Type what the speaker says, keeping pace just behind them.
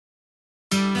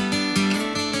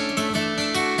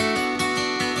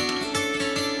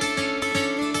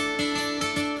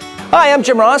Hi, I'm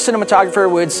Jim Ross, cinematographer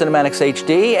with Cinematics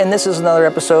HD, and this is another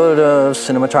episode of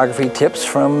cinematography tips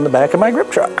from the back of my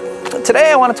grip truck. Today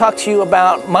I want to talk to you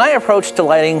about my approach to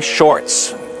lighting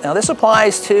shorts. Now this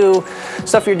applies to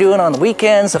stuff you're doing on the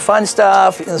weekends, the fun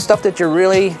stuff, the stuff that you're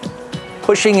really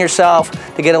pushing yourself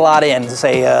to get a lot in,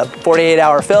 say a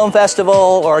 48-hour film festival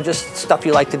or just stuff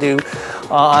you like to do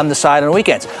on the side on the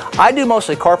weekends. I do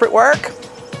mostly corporate work,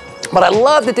 but I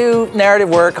love to do narrative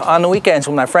work on the weekends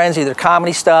with my friends, either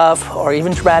comedy stuff or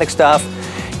even dramatic stuff.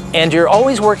 And you're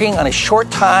always working on a short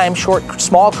time,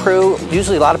 small crew.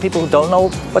 Usually a lot of people who don't know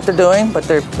what they're doing, but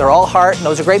they're all heart, and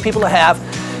those are great people to have.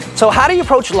 So how do you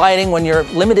approach lighting when you're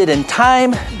limited in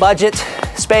time, budget,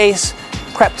 space,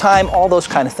 prep time, all those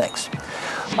kind of things?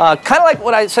 Kind of like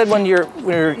what I said when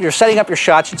you're setting up your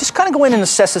shots, you just kind of go in and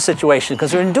assess the situation,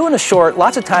 because when you're doing a short,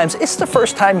 lots of times it's the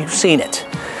first time you've seen it.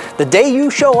 The day you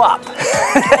show up,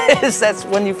 that's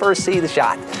when you first see the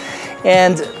shot.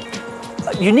 And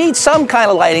you need some kind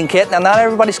of lighting kit. Now, not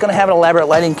everybody's going to have an elaborate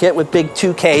lighting kit with big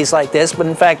 2Ks like this, but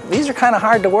in fact, these are kind of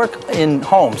hard to work in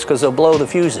homes because they'll blow the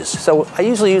fuses. So I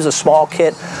usually use a small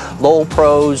kit, Lowell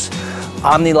Pros,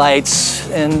 Omni lights,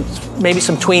 and maybe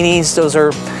some tweenies. Those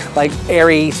are like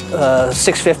Airy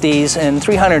 650s and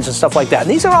 300s and stuff like that. And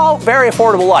these are all very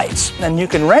affordable lights, and you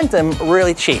can rent them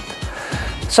really cheap.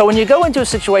 So when you go into a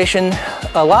situation,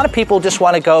 a lot of people just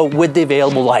want to go with the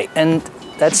available light, and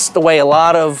that's the way a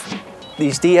lot of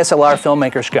these DSLR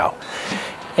filmmakers go.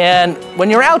 And when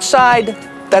you're outside,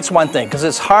 that's one thing, because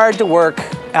it's hard to work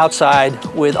outside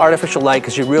with artificial light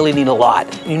because you really need a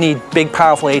lot. You need big,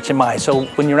 powerful HMI. So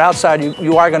when you're outside,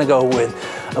 you are going to go with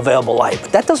available light.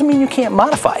 But that doesn't mean you can't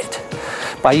modify it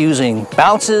by using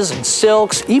bounces and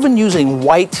silks, even using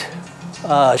white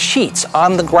sheets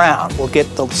on the ground will get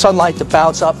the sunlight to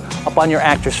bounce up on your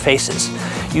actors' faces.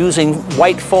 Using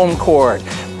white foam cord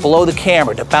below the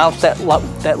camera to bounce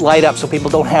that light up so people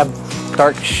don't have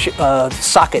dark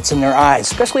sockets in their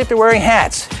eyes, especially if they're wearing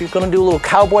hats. If you're going to do a little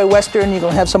cowboy western, you're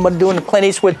going to have somebody doing the Clint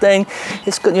Eastwood thing,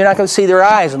 you're not going to see their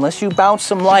eyes unless you bounce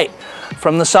some light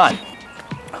from the sun.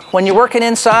 When you're working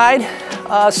inside,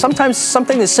 sometimes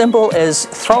something as simple as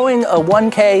throwing a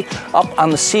 1K up on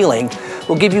the ceiling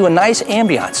will give you a nice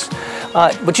ambiance.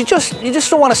 But you just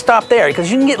don't want to stop there, because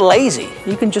you can get lazy.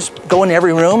 You can just go in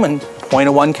every room and point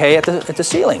a 1K at the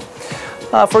ceiling.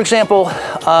 For example,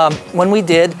 when we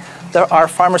did our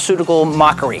pharmaceutical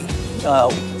mockery,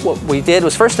 what we did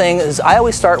was, first thing is I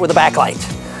always start with a backlight.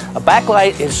 A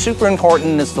backlight is super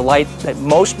important. It's the light that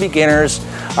most beginners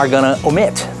are going to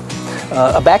omit.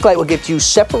 A backlight will get you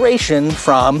separation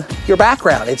from your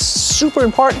background. It's super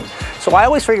important. So I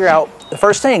always figure out, the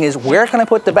first thing is, where can I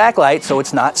put the backlight so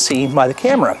it's not seen by the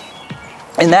camera?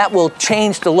 And that will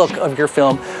change the look of your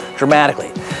film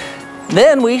dramatically.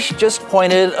 Then we just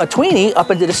pointed a tweenie up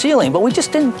into the ceiling, but we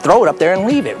just didn't throw it up there and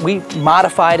leave it. We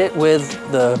modified it with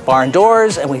the barn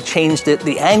doors, and we changed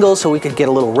the angle so we could get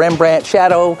a little Rembrandt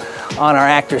shadow on our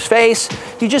actor's face.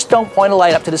 You just don't point a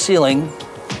light up to the ceiling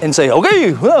and say,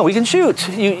 okay, well, we can shoot.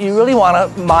 You really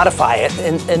want to modify it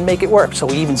and make it work. So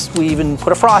we even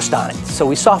put a frost on it. So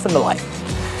we softened the light.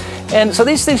 And so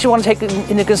these things you want to take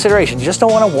into consideration. You just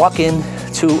don't want to walk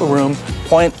into a room,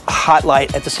 point a hot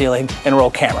light at the ceiling, and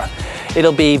roll camera.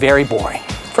 It'll be very boring.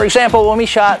 For example, when we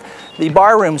shot the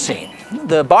bar room scene,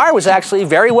 the bar was actually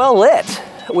very well lit.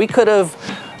 We could have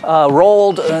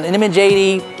rolled an Image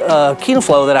 80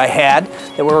 Kinoflow that I had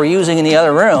that we were using in the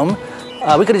other room.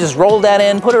 We could have just rolled that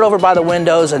in, put it over by the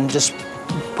windows, and just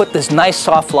put this nice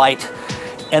soft light,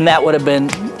 and that would have been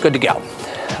good to go.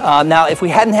 Now, if we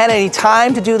hadn't had any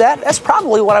time to do that, that's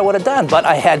probably what I would have done. But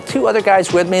I had two other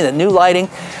guys with me that knew lighting.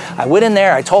 I went in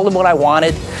there, I told them what I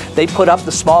wanted. They put up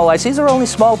the small lights. These are only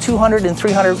small 200 and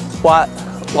 300 watt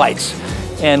lights.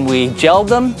 And we gelled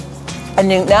them.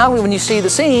 And now when you see the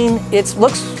scene, it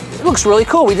looks really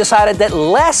cool. We decided that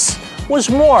less was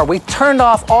more. We turned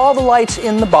off all the lights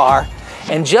in the bar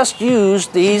and just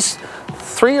used these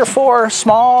 3 or 4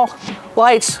 small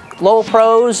lights, Lowell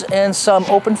Pros and some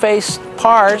open face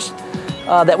PARs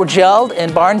that were gelled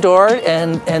and barn doored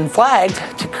and flagged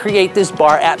to create this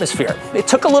bar atmosphere. It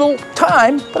took a little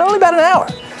time, but only about an hour.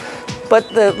 But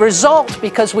the result,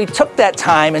 because we took that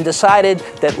time and decided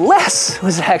that less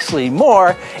was actually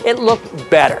more, it looked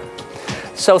better.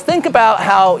 So think about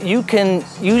how you can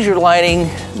use your lighting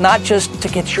not just to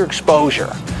get your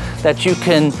exposure, that you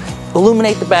can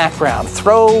illuminate the background,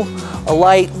 throw a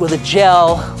light with a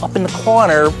gel up in the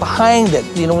corner behind it.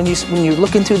 You know, when you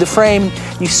look into the frame,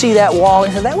 you see that wall,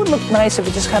 and that would look nice if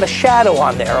it just had a shadow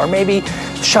on there, or maybe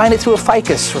shine it through a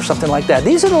ficus or something like that.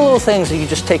 These are the little things that you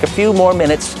just take a few more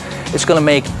minutes. It's going to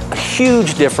make a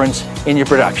huge difference in your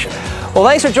production. Well,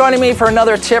 thanks for joining me for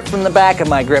another tip from the back of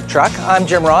my grip truck. I'm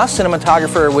Jim Ross,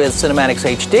 cinematographer with Cinematics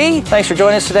HD. Thanks for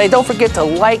joining us today. Don't forget to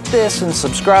like this and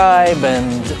subscribe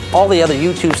and all the other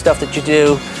YouTube stuff that you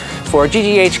do. For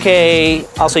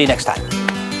GGHK, I'll see you next time.